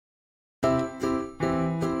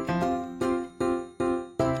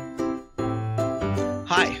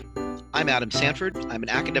Hi, I'm Adam Sanford. I'm an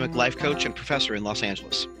academic life coach and professor in Los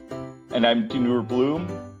Angeles. And I'm Dinur Bloom.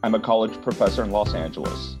 I'm a college professor in Los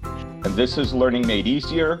Angeles. And this is Learning Made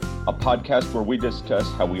Easier, a podcast where we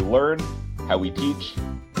discuss how we learn, how we teach,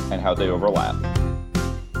 and how they overlap.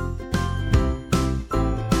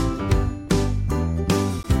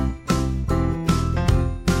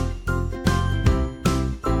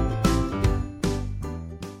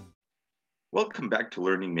 Welcome back to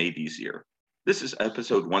Learning Made Easier. This is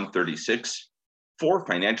episode 136, 4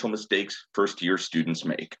 Financial Mistakes First-Year Students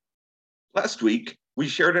Make. Last week, we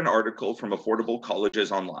shared an article from Affordable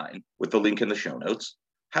Colleges Online with the link in the show notes,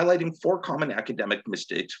 highlighting 4 common academic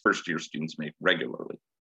mistakes first-year students make regularly.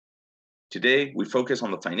 Today, we focus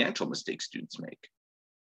on the financial mistakes students make.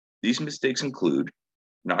 These mistakes include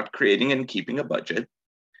not creating and keeping a budget,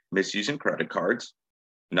 misusing credit cards,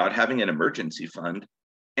 not having an emergency fund,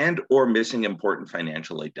 and or missing important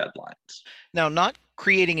financial aid deadlines. Now, not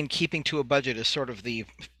creating and keeping to a budget is sort of the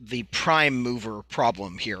prime mover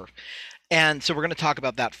problem here. And so we're going to talk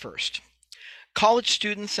about that first. College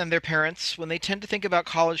students and their parents, when they tend to think about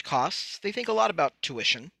college costs, they think a lot about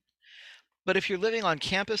tuition. But if you're living on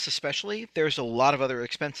campus especially, there's a lot of other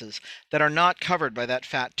expenses that are not covered by that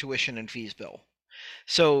fat tuition and fees bill.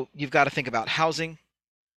 So you've got to think about housing,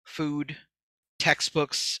 food,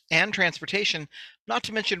 textbooks, and transportation, not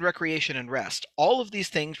to mention recreation and rest. All of these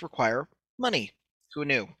things require money. Who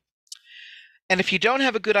knew? And if you don't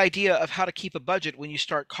have a good idea of how to keep a budget when you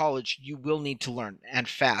start college, you will need to learn, and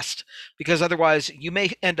fast, because otherwise you may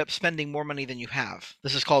end up spending more money than you have.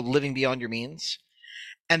 This is called living beyond your means,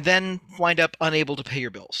 and then wind up unable to pay your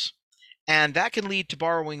bills. And that can lead to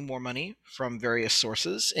borrowing more money from various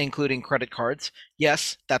sources, including credit cards.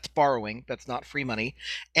 Yes, that's borrowing, that's not free money,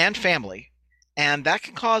 and family. And that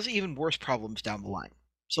can cause even worse problems down the line.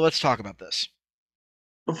 So let's talk about this.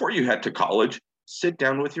 Before you head to college, sit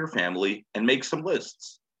down with your family and make some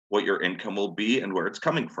lists. What your income will be and where it's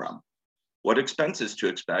coming from, what expenses to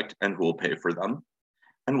expect and who will pay for them,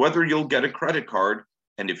 and whether you'll get a credit card,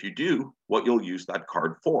 and if you do, what you'll use that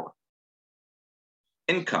card for.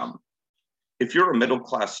 Income. If you're a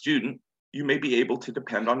middle-class student, you may be able to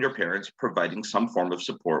depend on your parents providing some form of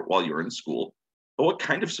support while you're in school, but what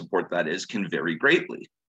kind of support that is can vary greatly.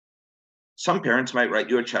 Some parents might write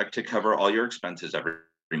you a check to cover all your expenses every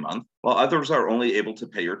month, while others are only able to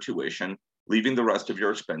pay your tuition, leaving the rest of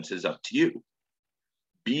your expenses up to you.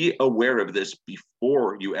 Be aware of this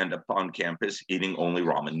before you end up on campus eating only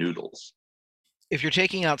ramen noodles. If you're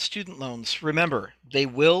taking out student loans, remember, they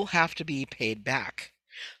will have to be paid back.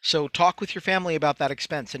 So talk with your family about that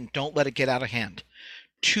expense and don't let it get out of hand.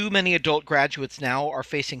 Too many adult graduates now are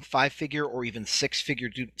facing 5-figure or even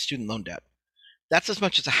 6-figure student loan debt. That's as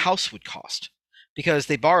much as a house would cost because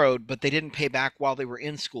they borrowed, but they didn't pay back while they were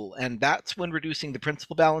in school. And that's when reducing the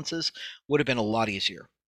principal balances would have been a lot easier.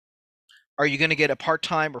 Are you going to get a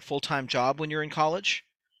part-time or full-time job when you're in college?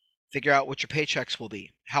 Figure out what your paychecks will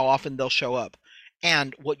be, how often they'll show up,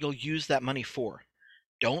 and what you'll use that money for.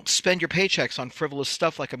 Don't spend your paychecks on frivolous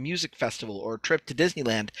stuff like a music festival or a trip to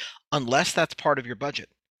Disneyland unless that's part of your budget.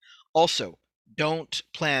 Also, don't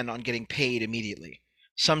plan on getting paid immediately.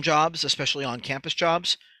 Some jobs, especially on-campus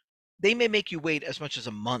jobs, they may make you wait as much as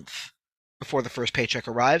a month before the first paycheck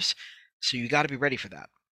arrives, so you got to be ready for that.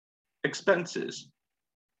 Expenses.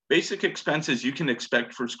 Basic expenses you can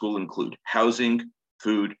expect for school include housing,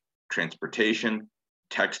 food, transportation,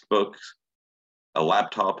 textbooks, a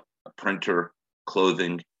laptop, a printer,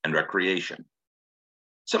 clothing, and recreation.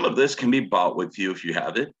 Some of this can be bought with you if you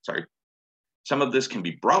have it. Some of this can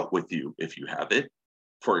be brought with you if you have it.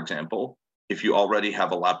 For example, if you already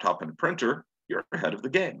have a laptop and a printer, you're ahead of the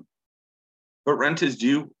game. But rent is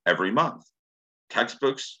due every month.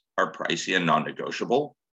 Textbooks are pricey and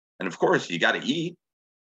non-negotiable. And of course, you got to eat.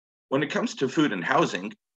 When it comes to food and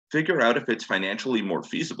housing, figure out if it's financially more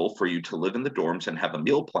feasible for you to live in the dorms and have a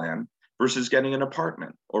meal plan versus getting an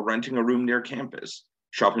apartment or renting a room near campus,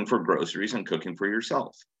 shopping for groceries and cooking for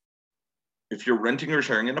yourself. If you're renting or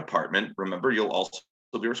sharing an apartment, remember you'll also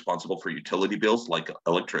be responsible for utility bills like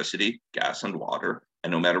electricity, gas, and water.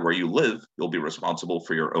 And no matter where you live, you'll be responsible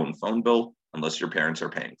for your own phone bill unless your parents are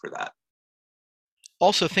paying for that.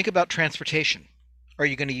 Also, think about transportation. Are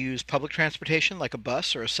you going to use public transportation like a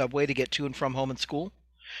bus or a subway to get to and from home and school?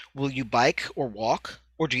 Will you bike or walk,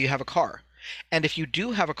 or do you have a car? And if you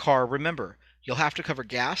do have a car, remember, you'll have to cover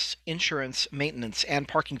gas, insurance, maintenance, and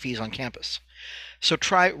parking fees on campus. So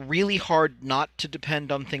try really hard not to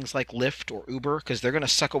depend on things like Lyft or Uber because they're going to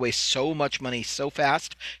suck away so much money so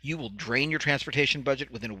fast, you will drain your transportation budget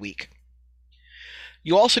within a week.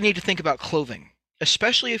 You also need to think about clothing,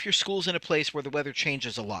 especially if your school's in a place where the weather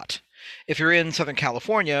changes a lot. If you're in Southern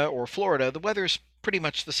California or Florida, the weather's pretty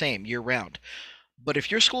much the same year round. But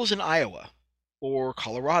if your school's in Iowa or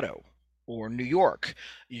Colorado or New York,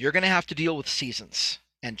 you're going to have to deal with seasons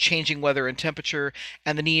and changing weather and temperature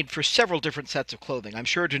and the need for several different sets of clothing. I'm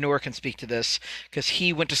sure Denur can speak to this because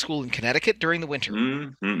he went to school in Connecticut during the winter.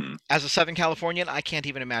 Hmm. As a Southern Californian, I can't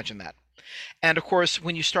even imagine that. And of course,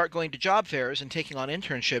 when you start going to job fairs and taking on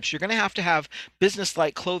internships, you're going to have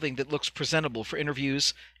business-like clothing that looks presentable for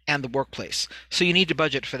interviews and the workplace. So you need to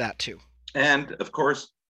budget for that too. And of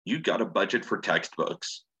course, you got a budget for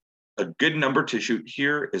textbooks. A good number to shoot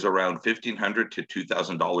here is around $1,500 to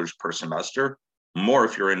 $2,000 per semester, more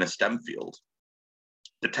if you're in a STEM field.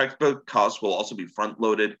 The textbook costs will also be front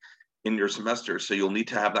loaded in your semester, so you'll need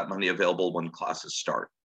to have that money available when classes start.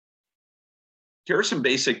 Here are some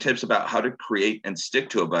basic tips about how to create and stick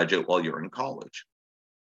to a budget while you're in college.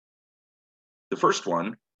 The first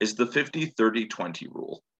one is the 50-30-20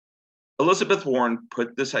 rule. Elizabeth Warren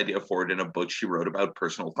put this idea forward in a book she wrote about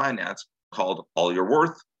personal finance called All Your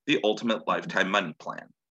Worth, The Ultimate Lifetime Money Plan.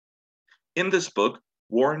 In this book,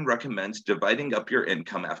 Warren recommends dividing up your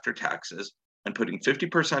income after taxes and putting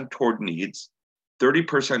 50% toward needs,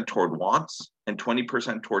 30% toward wants, and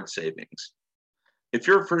 20% toward savings. If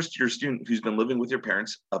you're a first-year student who's been living with your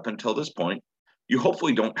parents up until this point, you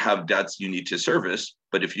hopefully don't have debts you need to service,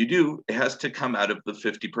 but if you do, it has to come out of the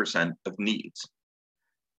 50% of needs.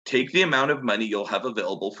 Take the amount of money you'll have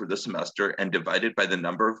available for the semester and divide it by the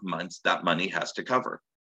number of months that money has to cover.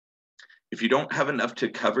 If you don't have enough to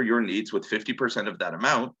cover your needs with 50% of that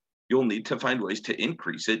amount, you'll need to find ways to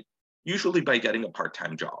increase it, usually by getting a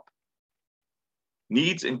part-time job.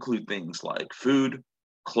 Needs include things like food,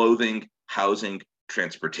 clothing, housing,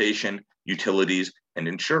 transportation, utilities, and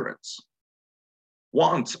insurance.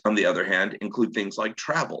 Wants, on the other hand, include things like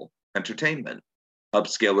travel, entertainment,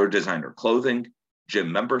 upscale or designer clothing, gym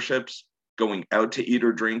memberships, going out to eat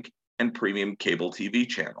or drink, and premium cable TV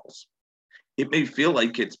channels. It may feel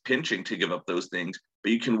like it's pinching to give up those things,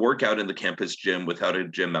 but you can work out in the campus gym without a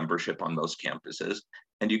gym membership on most campuses,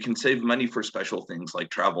 and you can save money for special things like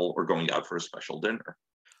travel or going out for a special dinner.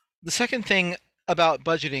 The second thing about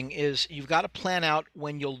budgeting is you've got to plan out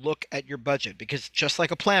when you'll look at your budget because just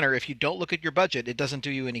like a planner, if you don't look at your budget, it doesn't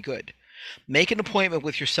do you any good. Make an appointment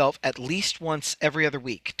with yourself at least once every other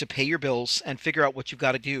week to pay your bills and figure out what you've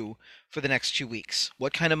got to do for the next 2 weeks.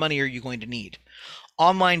 What kind of money are you going to need?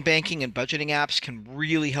 Online banking and budgeting apps can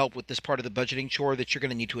really help with this part of the budgeting chore that you're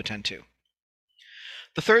going to need to attend to.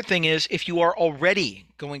 The third thing is if you are already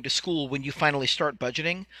going to school when you finally start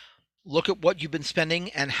budgeting, look at what you've been spending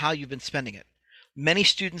and how you've been spending it. Many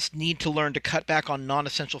students need to learn to cut back on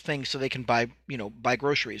non-essential things so they can buy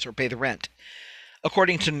groceries or pay the rent.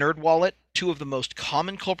 According to NerdWallet, two of the most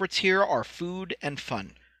common culprits here are food and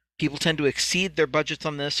fun. People tend to exceed their budgets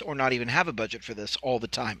on this or not even have a budget for this all the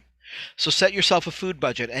time. So set yourself a food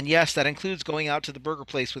budget, and yes, that includes going out to the burger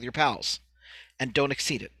place with your pals, and don't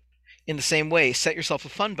exceed it. In the same way, set yourself a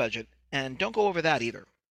fun budget, and don't go over that either.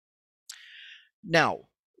 Now,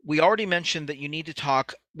 we already mentioned that you need to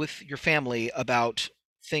talk with your family about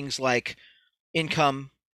things like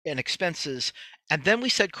income and expenses, and then we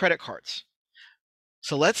said credit cards.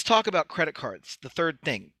 So let's talk about credit cards, the third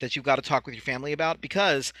thing that you've got to talk with your family about,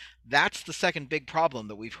 because that's the second big problem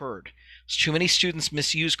that we've heard. Too many students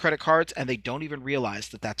misuse credit cards and they don't even realize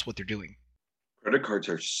that that's what they're doing. Credit cards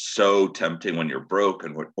are so tempting when you're broke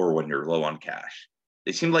or when you're low on cash.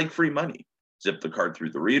 They seem like free money. Zip the card through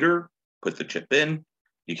the reader, put the chip in,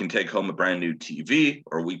 you can take home a brand new TV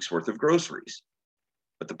or a week's worth of groceries.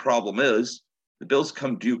 But the problem is, the bills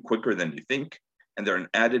come due quicker than you think, and they're an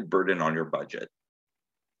added burden on your budget.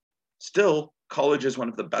 Still, college is one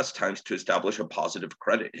of the best times to establish a positive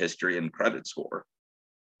credit history and credit score.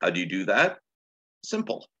 How do you do that?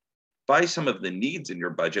 Simple. Buy some of the needs in your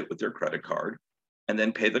budget with your credit card, and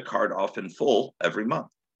then pay the card off in full every month.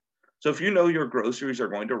 So if you know your groceries are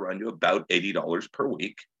going to run you about $80 per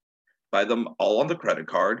week, buy them all on the credit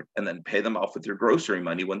card and then pay them off with your grocery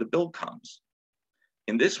money when the bill comes.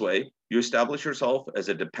 In this way, you establish yourself as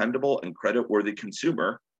a dependable and credit-worthy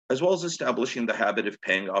consumer, as well as establishing the habit of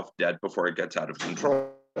paying off debt before it gets out of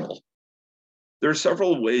control. There are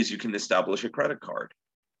several ways you can establish a credit card.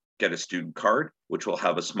 Get a student card, which will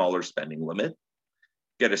have a smaller spending limit.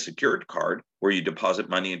 Get a secured card, where you deposit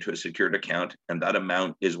money into a secured account, and that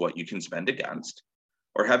amount is what you can spend against.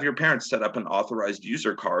 Or have your parents set up an authorized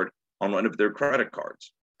user card on one of their credit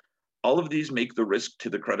cards. All of these make the risk to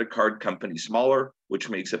the credit card company smaller, which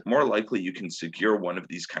makes it more likely you can secure one of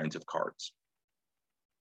these kinds of cards.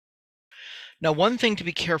 Now, one thing to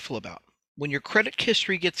be careful about, when your credit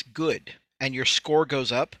history gets good and your score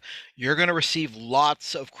goes up, you're going to receive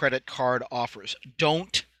lots of credit card offers.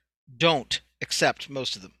 Don't accept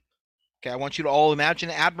most of them. Okay, I want you to all imagine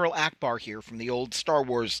Admiral Akbar here from the old Star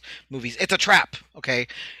Wars movies. It's a trap, okay?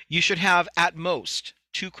 You should have at most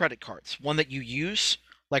two credit cards. One that you use,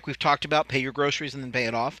 like we've talked about, pay your groceries and then pay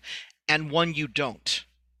it off, and one you don't.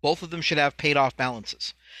 Both of them should have paid off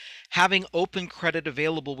balances. Having open credit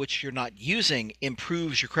available which you're not using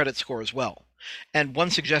improves your credit score as well. And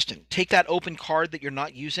one suggestion, take that open card that you're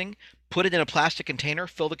not using, put it in a plastic container,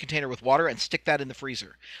 fill the container with water, and stick that in the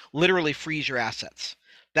freezer. Literally freeze your assets.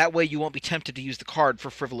 That way you won't be tempted to use the card for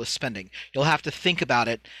frivolous spending. You'll have to think about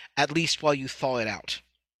it at least while you thaw it out.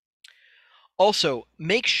 Also,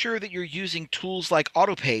 make sure that you're using tools like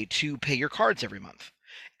AutoPay to pay your cards every month.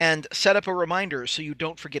 And set up a reminder so you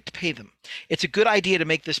don't forget to pay them. It's a good idea to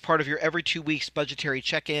make this part of your every 2 weeks budgetary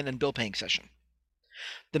check-in and bill paying session.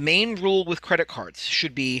 The main rule with credit cards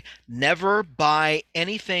should be never buy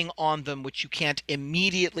anything on them which you can't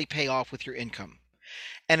immediately pay off with your income.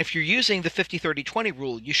 And if you're using the 50-30-20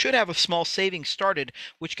 rule, you should have a small savings started,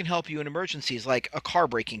 which can help you in emergencies like a car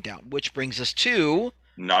breaking down, which brings us to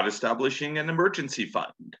not establishing an emergency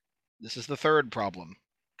fund. This is the third problem.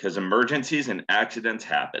 Because emergencies and accidents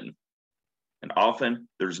happen. And often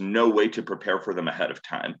there's no way to prepare for them ahead of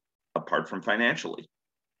time, apart from financially.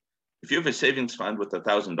 If you have a savings fund with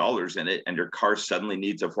 $1,000 in it and your car suddenly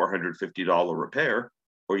needs a $450 repair,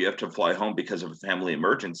 or you have to fly home because of a family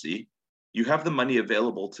emergency, you have the money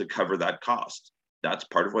available to cover that cost. That's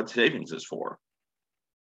part of what savings is for.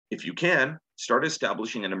 If you can, start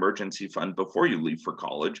establishing an emergency fund before you leave for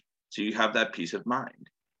college so you have that peace of mind.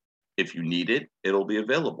 If you need it, it'll be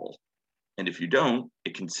available. And if you don't,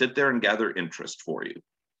 it can sit there and gather interest for you.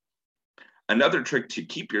 Another trick to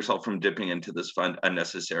keep yourself from dipping into this fund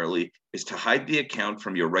unnecessarily is to hide the account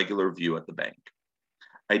from your regular view at the bank.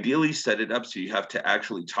 Ideally, set it up so you have to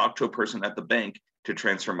actually talk to a person at the bank to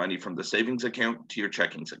transfer money from the savings account to your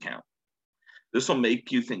checkings account. This will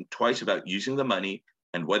make you think twice about using the money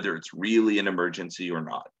and whether it's really an emergency or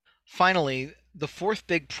not. Finally, the fourth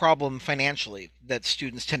big problem financially that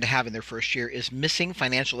students tend to have in their first year is missing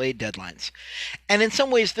financial aid deadlines. And in some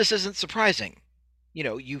ways, this isn't surprising. You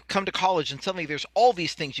know, you come to college and suddenly there's all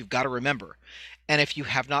these things you've got to remember. And if you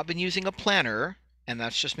have not been using a planner, and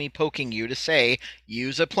that's just me poking you to say,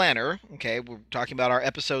 use a planner, okay, we're talking about our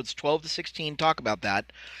episodes 12 to 16, talk about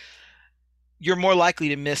that, you're more likely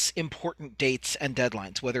to miss important dates and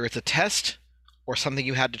deadlines, whether it's a test or something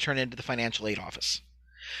you had to turn into the financial aid office.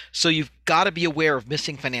 So you've got to be aware of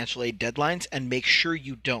missing financial aid deadlines and make sure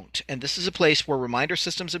you don't. And this is a place where reminder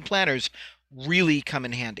systems and planners really come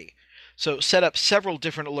in handy. So set up several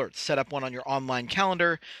different alerts. Set up one on your online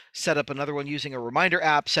calendar, set up another one using a reminder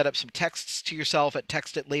app, set up some texts to yourself at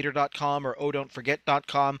textitlater.com or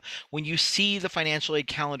ohdon'tforget.com when you see the financial aid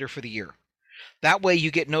calendar for the year. That way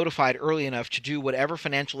you get notified early enough to do whatever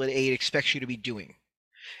financial aid expects you to be doing.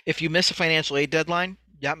 If you miss a financial aid deadline,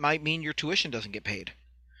 that might mean your tuition doesn't get paid.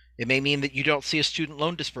 It may mean that you don't see a student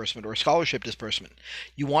loan disbursement or a scholarship disbursement.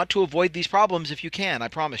 You want to avoid these problems if you can, I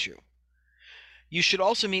promise you. You should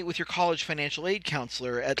also meet with your college financial aid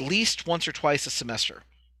counselor at least once or twice a semester,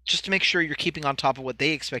 just to make sure you're keeping on top of what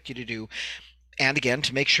they expect you to do, and again,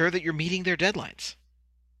 to make sure that you're meeting their deadlines.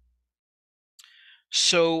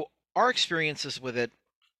 So our experiences with it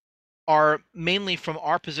are mainly from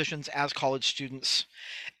our positions as college students,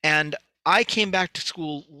 and I came back to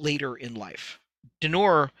school later in life.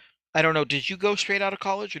 Denor, I don't know, did you go straight out of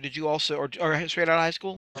college or did you also, or straight out of high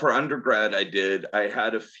school? For undergrad, I did. I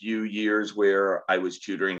had a few years where I was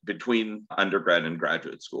tutoring between undergrad and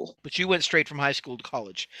graduate school. But you went straight from high school to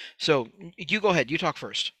college. So you go ahead, you talk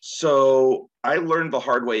first. So I learned the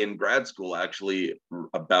hard way in grad school, actually,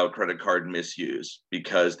 about credit card misuse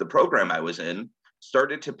because the program I was in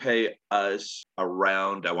started to pay us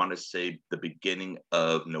around, I want to say, the beginning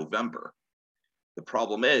of November. The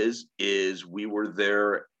problem is we were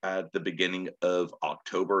there at the beginning of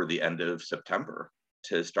October, the end of September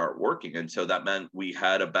to start working. And so that meant we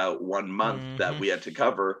had about 1 month that we had to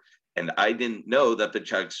cover. And I didn't know that the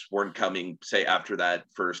checks weren't coming, say, after that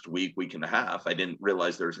first week and a half. I didn't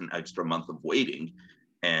realize there's an extra month of waiting.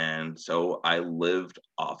 And so I lived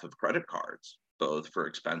off of credit cards, both for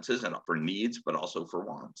expenses and for needs, but also for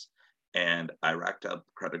wants. And I racked up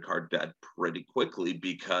credit card debt pretty quickly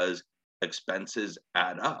because expenses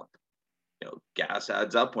add up. You know, gas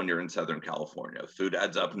adds up when you're in Southern California. Food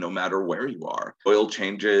adds up no matter where you are. Oil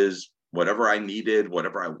changes, whatever I needed,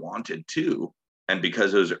 whatever I wanted to. And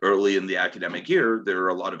because it was early in the academic year, there are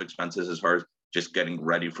a lot of expenses as far as just getting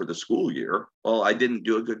ready for the school year. Well, I didn't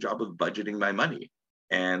do a good job of budgeting my money.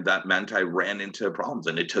 And that meant I ran into problems,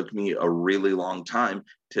 and it took me a really long time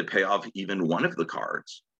to pay off even one of the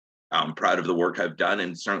cards. I'm proud of the work I've done,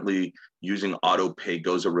 and certainly using auto pay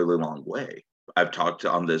goes a really long way. I've talked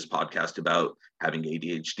on this podcast about having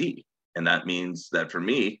ADHD, and that means that for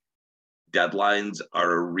me, deadlines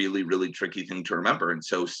are a really, really tricky thing to remember. And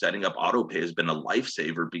so setting up auto pay has been a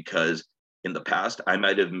lifesaver, because in the past, I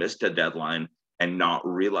might have missed a deadline and not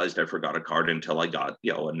realized I forgot a card until I got,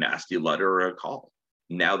 a nasty letter or a call.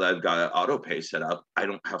 Now that I've got auto pay set up, I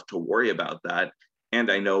don't have to worry about that.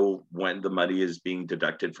 And I know when the money is being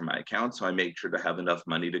deducted from my account. So I make sure to have enough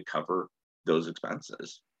money to cover those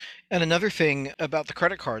expenses. And another thing about the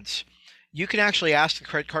credit cards, you can actually ask the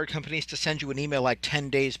credit card companies to send you an email like 10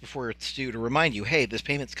 days before it's due to remind you, hey, this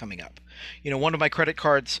payment's coming up. One of my credit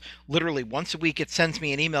cards, literally once a week, it sends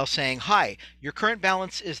me an email saying, hi, your current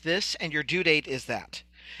balance is this and your due date is that.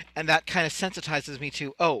 And that kind of sensitizes me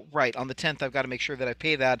to, oh, right, on the 10th, I've got to make sure that I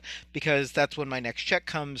pay that, because that's when my next check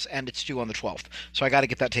comes and it's due on the 12th. So I got to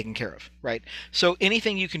get that taken care of, right? So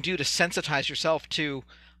anything you can do to sensitize yourself to,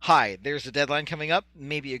 hi, there's a deadline coming up,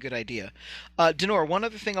 maybe a good idea. Denor, one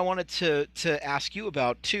other thing I wanted to ask you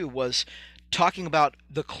about too was talking about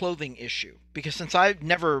the clothing issue, because since I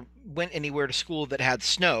never went anywhere to school that had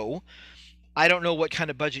snow, I don't know what kind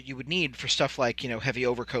of budget you would need for stuff like, heavy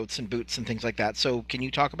overcoats and boots and things like that. So can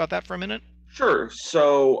you talk about that for a minute? Sure.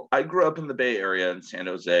 So I grew up in the Bay Area in San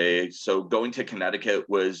Jose. So going to Connecticut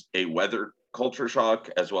was a weather culture shock,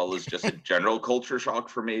 as well as just a general culture shock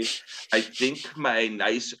for me. I think my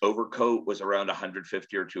nice overcoat was around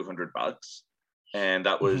 150 or 200 bucks. And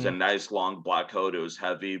that was a nice long black coat. It was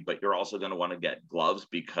heavy, but you're also going to want to get gloves,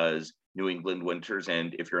 because New England winters,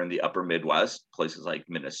 and if you're in the upper Midwest, places like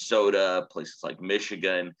Minnesota, places like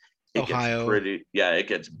Michigan, it Ohio. it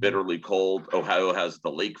gets bitterly cold. Ohio has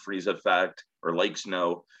the lake freeze effect, or lake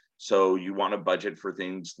snow. So you want to budget for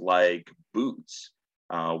things like boots,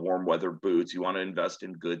 warm weather boots. You want to invest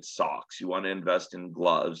in good socks. You want to invest in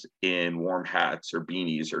gloves, in warm hats or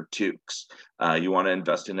beanies or toques. You want to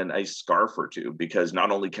invest in a nice scarf or two, because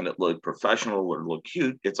not only can it look professional or look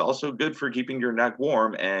cute, it's also good for keeping your neck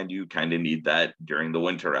warm, and you kind of need that during the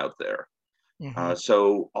winter out there. Hmm.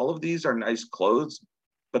 So all of these are nice clothes,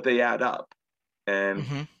 but they add up. And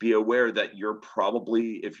Hmm. be aware that you're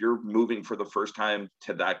probably, if you're moving for the first time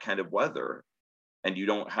to that kind of weather, and you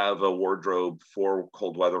don't have a wardrobe for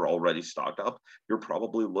cold weather already stocked up, you're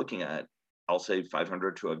probably looking at, I'll say,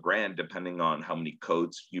 500 to $1,000, depending on how many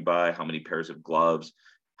coats you buy, how many pairs of gloves,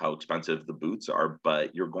 how expensive the boots are.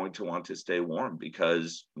 But you're going to want to stay warm,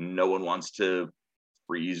 because no one wants to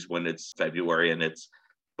freeze when it's February and it's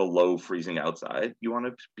below freezing outside. You want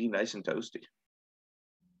to be nice and toasty.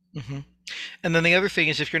 Hmm. And then the other thing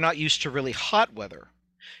is, if you're not used to really hot weather,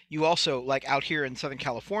 you also, like out here in Southern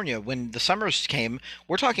California, when the summers came,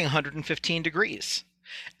 we're talking 115 degrees.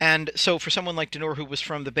 And so for someone like Denor, who was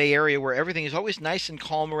from the Bay Area, where everything is always nice and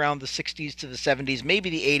calm around the 60s to the 70s, maybe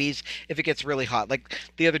the 80s if it gets really hot. Like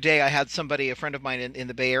the other day, I had somebody, a friend of mine in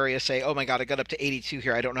the Bay Area, say, oh my God, I got up to 82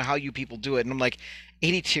 here. I don't know how you people do it. And I'm like,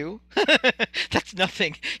 82? That's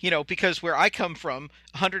nothing, because where I come from,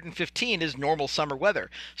 115 is normal summer weather.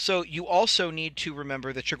 So you also need to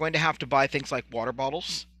remember that you're going to have to buy things like water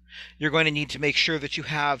bottles. You're going to need to make sure that you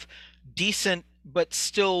have decent but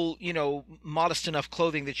still, modest enough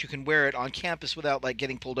clothing that you can wear it on campus without like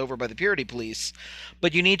getting pulled over by the purity police.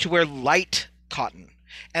 But you need to wear light cotton.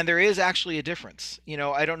 And there is actually a difference.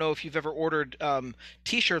 I don't know if you've ever ordered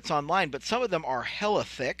t-shirts online, but some of them are hella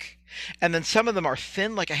thick, and then some of them are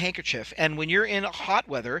thin like a handkerchief. And when you're in hot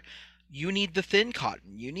weather, you need the thin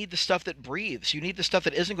cotton. You need the stuff that breathes. You need the stuff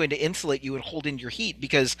that isn't going to insulate you and hold in your heat,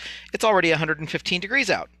 because it's already 115 degrees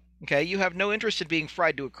out. Okay, you have no interest in being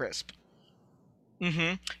fried to a crisp.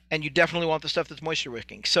 And you definitely want the stuff that's moisture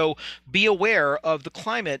wicking. So be aware of the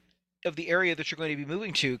climate of the area that you're going to be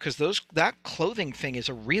moving to, because that clothing thing is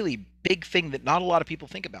a really big thing that not a lot of people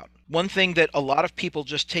think about. One thing that a lot of people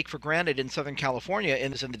just take for granted in Southern California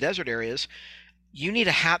and is in the desert areas, you need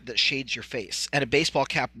a hat that shades your face, and a baseball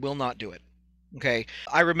cap will not do it. Okay.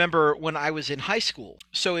 I remember when I was in high school.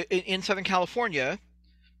 So in Southern California,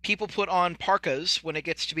 people put on parkas when it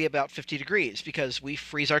gets to be about 50 degrees, because we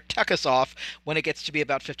freeze our tuckus off when it gets to be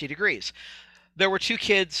about 50 degrees. There were two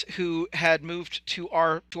kids who had moved to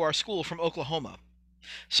our school from Oklahoma.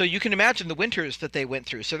 So you can imagine the winters that they went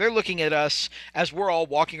through. So they're looking at us as we're all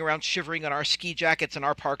walking around shivering in our ski jackets and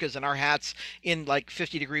our parkas and our hats in like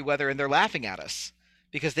 50-degree weather, and they're laughing at us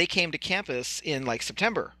because they came to campus in like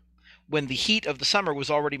September, when the heat of the summer was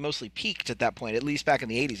already mostly peaked at that point, at least back in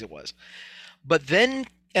the 80s it was. But then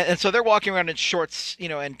And so they're walking around in shorts,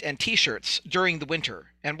 and t-shirts during the winter,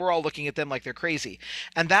 and we're all looking at them like they're crazy.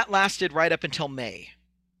 And that lasted right up until May,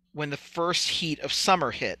 when the first heat of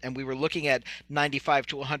summer hit, and we were looking at 95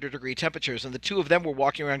 to 100-degree temperatures, and the two of them were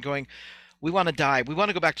walking around going, "We want to die. We want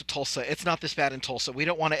to go back to Tulsa. It's not this bad in Tulsa. We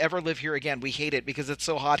don't want to ever live here again. We hate it because it's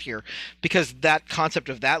so hot here." Because that concept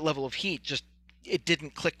of that level of heat just, it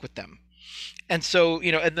didn't click with them. And so,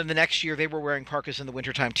 and then the next year they were wearing parkas in the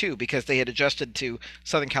wintertime too, because they had adjusted to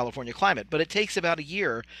Southern California climate. But it takes about a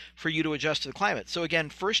year for you to adjust to the climate. So again,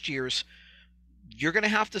 first years, you're going to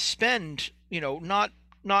have to spend, not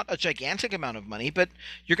a gigantic amount of money, but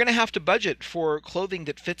you're going to have to budget for clothing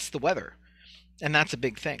that fits the weather. And that's a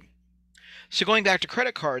big thing. So going back to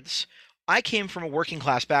credit cards, I came from a working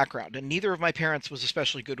class background, and neither of my parents was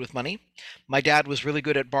especially good with money. My dad was really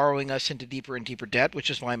good at borrowing us into deeper and deeper debt,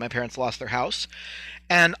 which is why my parents lost their house.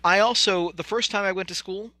 And I also, the first time I went to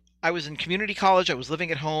school, I was in community college. I was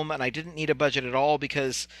living at home, and I didn't need a budget at all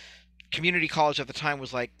because community college at the time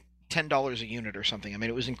was like $10 a unit or something. I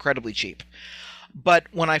mean, it was incredibly cheap. But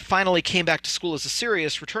when I finally came back to school as a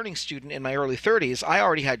serious returning student in my early 30s, I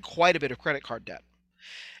already had quite a bit of credit card debt.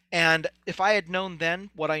 And if I had known then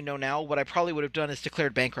what I know now, what I probably would have done is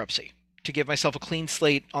declared bankruptcy to give myself a clean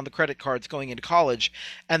slate on the credit cards going into college.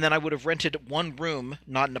 And then I would have rented one room,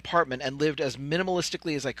 not an apartment, and lived as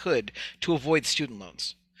minimalistically as I could to avoid student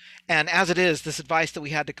loans. And as it is, this advice that we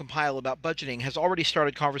had to compile about budgeting has already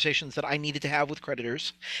started conversations that I needed to have with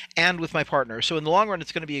creditors and with my partner. So in the long run,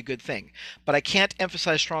 it's going to be a good thing. But I can't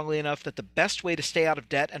emphasize strongly enough that the best way to stay out of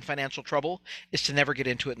debt and financial trouble is to never get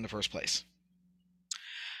into it in the first place.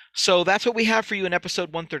 So that's what we have for you in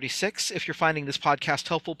episode 136. If you're finding this podcast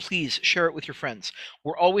helpful, please share it with your friends.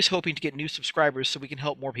 We're always hoping to get new subscribers so we can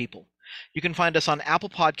help more people. You can find us on Apple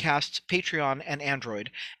Podcasts, Patreon, and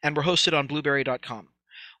Android, and we're hosted on Blueberry.com.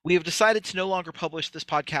 We have decided to no longer publish this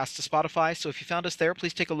podcast to Spotify, so if you found us there,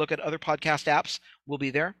 please take a look at other podcast apps. We'll be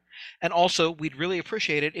there. And also, we'd really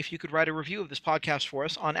appreciate it if you could write a review of this podcast for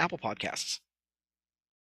us on Apple Podcasts.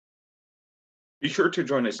 Be sure to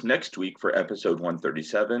join us next week for episode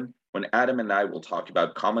 137, when Adam and I will talk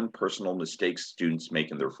about common personal mistakes students make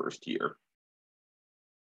in their first year.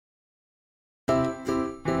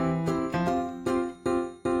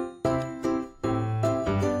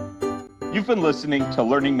 You've been listening to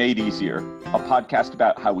Learning Made Easier, a podcast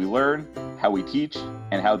about how we learn, how we teach,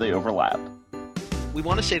 and how they overlap. We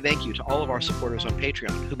want to say thank you to all of our supporters on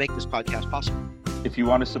Patreon who make this podcast possible. If you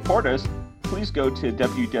want to support us, please go to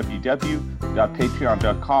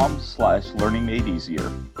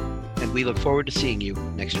www.patreon.com/learningmadeeasier. And we look forward to seeing you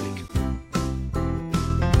next week.